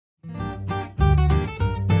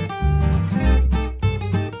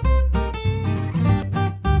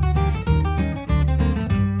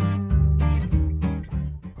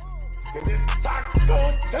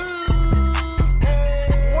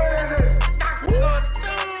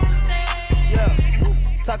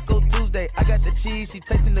she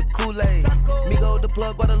tasting the Kool-Aid. Migo the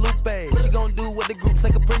plug, Guadalupe. She gon' do what the group say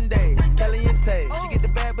Caprende. Caliente, she get the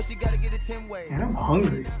bad, but she gotta get it 10 ways. Man, I'm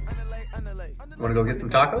hungry. Want to go get some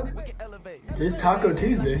tacos? It's Taco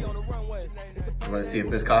Tuesday. You want to see if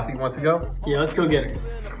this coffee wants to go? Yeah, let's go get her.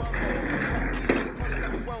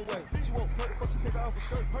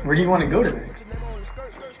 Where do you want to go today?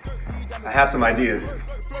 I have some ideas.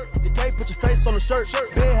 Put your face on the shirt.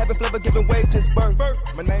 Been having flavor giving way since birth.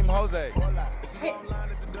 My name Jose.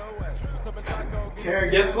 Kara,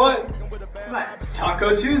 guess what? What? It's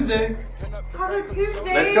Taco Tuesday. Taco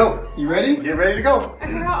Tuesday? Let's go. You ready? Get ready to go. I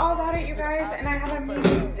forgot all about it, you guys, and I have a meeting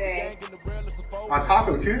today. On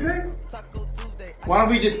Taco Tuesday? Why don't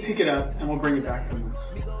we just pick it up and we'll bring it back from there.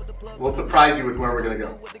 We'll surprise you with where we're going to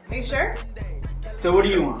go. Are you sure? So what do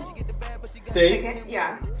you want? Steak? Chicken?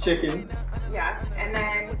 Yeah. Chicken? Yeah. And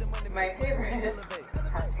then my favorite is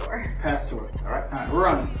pastor. Pastor. All right, we're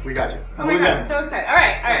on it. we got you. Oh my god, I'm so excited.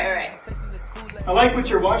 Alright. I like what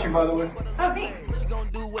you're watching, by the way. Oh, thanks. She gon'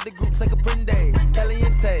 do what the group say Caprende.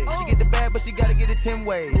 Caliente, she get the bad, but she gotta get it 10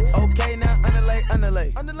 ways. Okay, now underlay.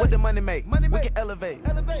 What the money make? We can elevate.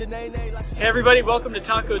 Hey everybody, welcome to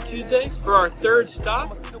Taco Tuesday. For our third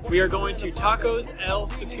stop, we are going to Tacos El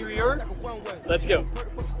Superior. Let's go.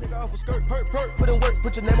 Put in work,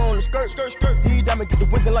 put your name on the skirt. D diamond, get the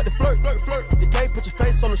winking like the flirt. The K, put your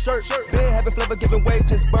face on the shirt. Been having flavor giving way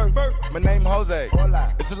since birth. My name Jose.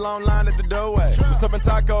 It's a long line at the doorway. What's up in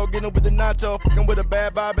Taco, getting with the nacho, fucking with a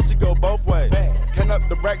bad vibe, and she go both ways. Can up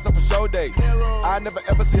the racks up for show days. I never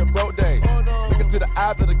ever see a broke day. Look into the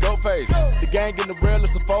eyes of the goat face. The gang in the real,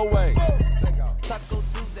 it's a 4-way.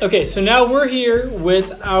 Okay, so now we're here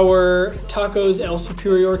with our Tacos El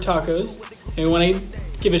Superior Tacos. And we want to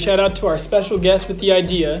give a shout out to our special guest with the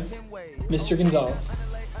idea, Mr. Gonzalez.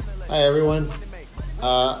 Hi everyone.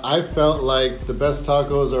 I felt like the best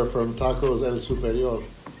tacos are from Tacos El Superior.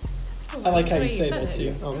 I like how you say that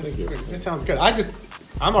too. Oh, thank you. That sounds good.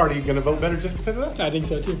 I'm already going to vote better just because of that. I think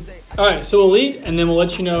so too. All right, so we'll eat and then we'll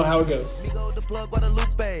let you know how it goes. Migo the plug,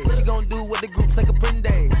 Guadalupe. She gon' do what the group say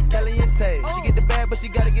Caprende. Caliente, she get the bad, but she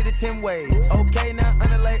gotta get it 10 ways. Okay, now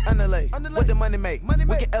underlay. What the money make? We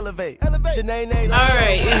can elevate.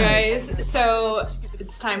 Alright, you guys, so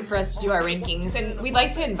it's time for us to do our rankings, and we'd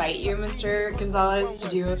like to invite you, Mr. Gonzalez, to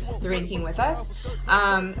do the ranking with us,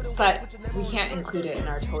 but we can't include it in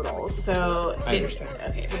our totals, so... I understand.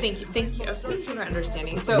 Okay, well, thank you for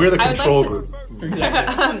understanding. So We're the control like group.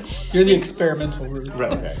 Exactly. You're the experimental group.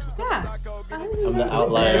 Right, okay. Yeah. I'm the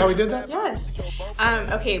outlier. See how we did that? Yes.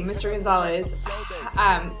 Okay, Mr. Gonzalez,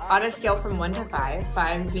 on a scale from 1 to 5,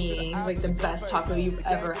 5 being like the best taco you've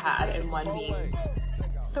ever had, and 1 being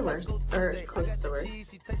the worst, or close to the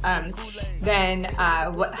worst. Then,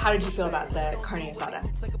 how did you feel about the carne asada?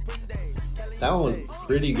 That one was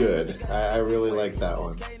pretty good. I really like that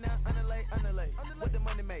one.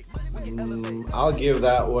 I'll give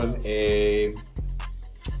that one a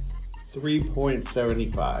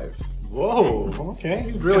 3.75. Whoa,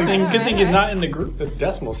 okay. Really Good thing he's not in the group. the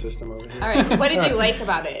decimal system over here. Alright, what did you like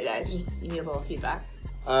about it? Just need a little feedback.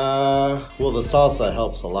 Well, the salsa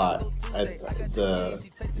helps a lot.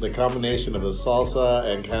 The combination of the salsa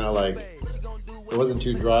and kind of like, it wasn't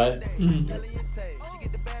too dry. Mm-hmm.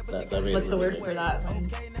 That made What's it the really word for that?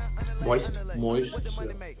 Moist. moist.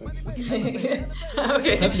 Okay.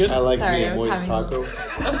 That's good. I like Sorry, me I a was moist having- taco.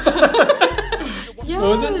 Yes. What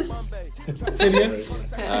was it? Say it again.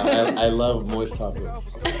 I love moist tacos.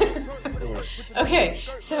 Okay,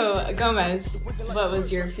 so Gomez, what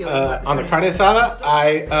was your feeling? On the carne asada,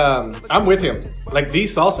 I'm with him. Like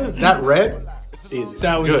these salsas, that red is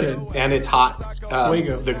That was good. and it's hot.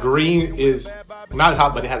 Fuego. The green is not as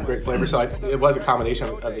hot, but it has great flavor. So it was a combination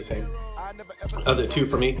of the two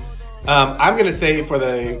for me. I'm gonna say for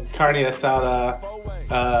the carne asada,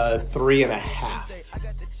 3.5.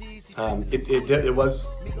 It was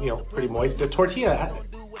pretty moist. The tortilla,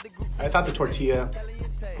 I thought the tortilla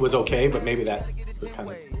was okay, but maybe that was kind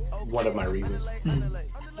of one of my reasons.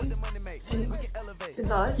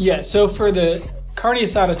 Gonzalez? Yeah, so for the carne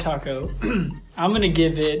asada taco, I'm gonna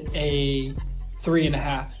give it a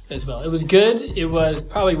 3.5 as well. It was good. It was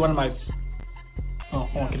probably one of my. I'm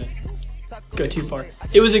not gonna go too far.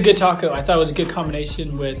 It was a good taco. I thought it was a good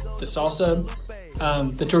combination with the salsa.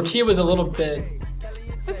 The tortilla was a little bit. I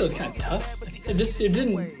think it was kind of tough. It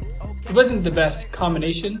wasn't the best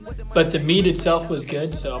combination, but the meat itself was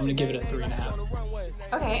good. So I'm gonna give it a 3.5.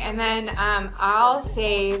 Okay, and then I'll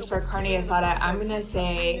say for carne asada, I'm gonna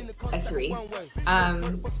say a 3.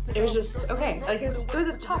 It was just okay. Like it was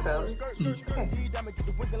a taco. Okay.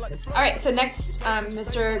 All right. So next,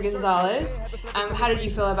 Mr. Gonzalez, how did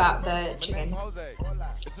you feel about the chicken?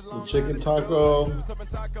 The chicken taco,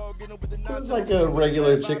 it's like a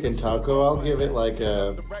regular chicken taco. I'll give it like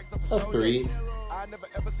a 3.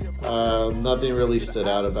 Nothing really stood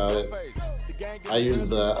out about it. I used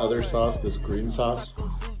the other sauce, this green sauce.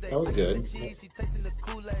 That was good.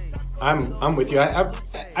 I'm with you.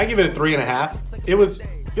 I give it a 3.5. It was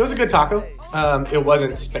a good taco. It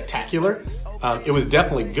wasn't spectacular. It was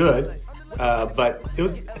definitely good, but it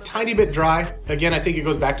was a tiny bit dry. Again, I think it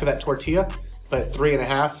goes back to that tortilla, but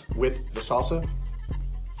 3.5 with the salsa.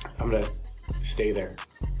 I'm gonna stay there.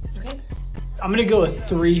 Okay. I'm gonna go with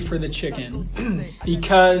 3 for the chicken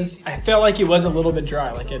because I felt like it was a little bit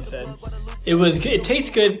dry, like Ed said. It tastes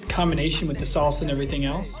good combination with the sauce and everything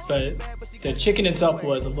else, but the chicken itself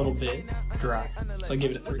was a little bit dry. So I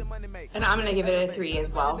give it a 3. And I'm gonna give it a 3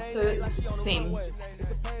 as well. So it's same.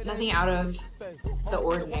 Nothing out of the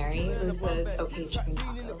ordinary. It was an okay chicken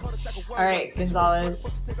taco. All right, Gonzalez,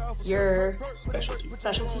 your specialty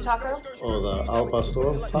taco. Oh, the al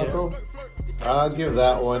pastor taco. Yeah. I'll give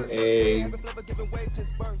that one a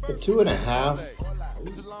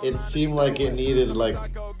 2.5. It seemed like it needed like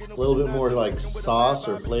a little bit more like sauce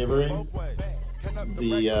or flavoring.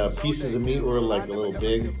 The pieces of meat were like a little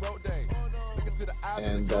big,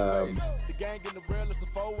 and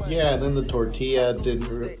yeah, and then the tortilla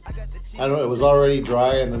didn't. I don't know. It was already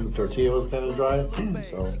dry, and then the tortilla was kind of dry.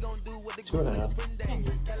 So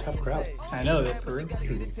 2.5. Tough crowd. I know that for real.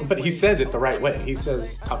 But he says it the right way. He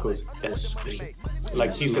says tacos es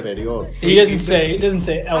like he says. He doesn't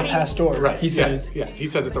say El Pastor. Right. He says he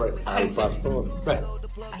says it the right way. Al pastor. Right.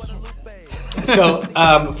 So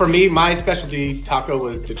for me, my specialty taco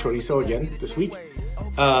was the chorizo again this week,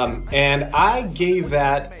 and I gave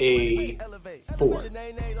that a 4.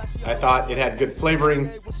 I thought it had good flavoring.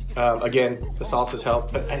 Again, the salsas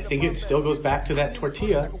helped, but I think it still goes back to that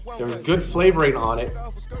tortilla. There was good flavoring on it,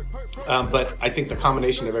 but I think the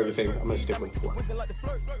combination of everything, I'm going to stick with 4.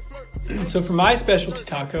 So for my specialty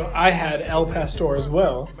taco, I had El Pastor as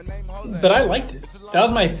well, but I liked it. That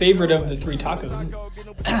was my favorite of the 3 tacos.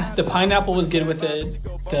 The pineapple was good with it.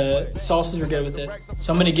 The salsas were good with it.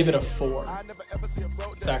 So I'm going to give it a 4. I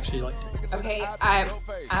actually liked it. Okay, I'm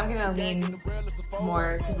gonna lean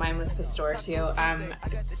more because mine was pastor too.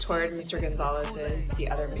 Toward Mr. Gonzalez's, the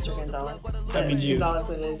other Mr. Gonzalez. That means you. Gonzalez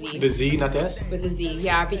with a Z. The Z, not the S? With a Z,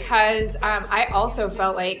 yeah, because I also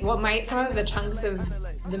felt like some of the chunks of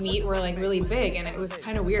the meat were like really big, and it was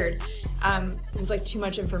kind of weird. It was like too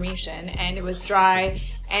much information, and it was dry,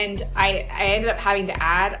 and I ended up having to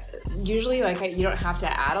add. Usually, like you don't have to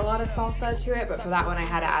add a lot of salsa to it, but for that one I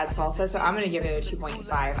had to add salsa, so I'm gonna give it a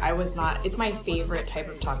 2.5. It's my favorite type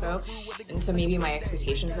of taco, and so maybe my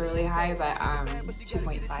expectations are really high, but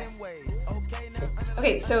 2.5.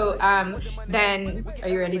 Okay, so then are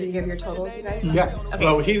you ready to give your totals, you guys? Yeah. Okay.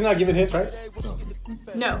 Well, he's not giving his, right?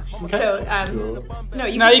 No. Okay. So no,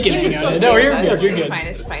 you can hang still on. stay No, with you're us. good. You're good.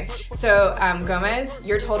 It's fine. So Gomez,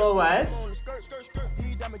 your total was.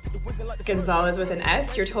 Gonzalez with an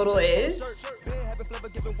S, your total is.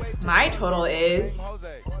 My total is.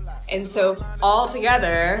 And so all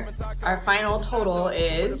together, our final total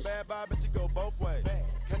is.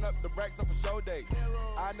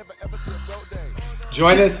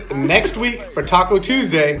 Join us next week for Taco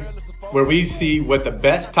Tuesday, where we see what the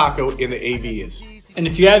best taco in the AV is. And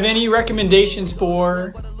if you have any recommendations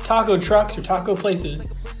for taco trucks or taco places,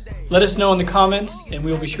 let us know in the comments, and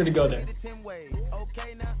we will be sure to go there.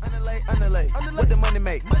 What the money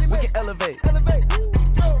make? We can elevate.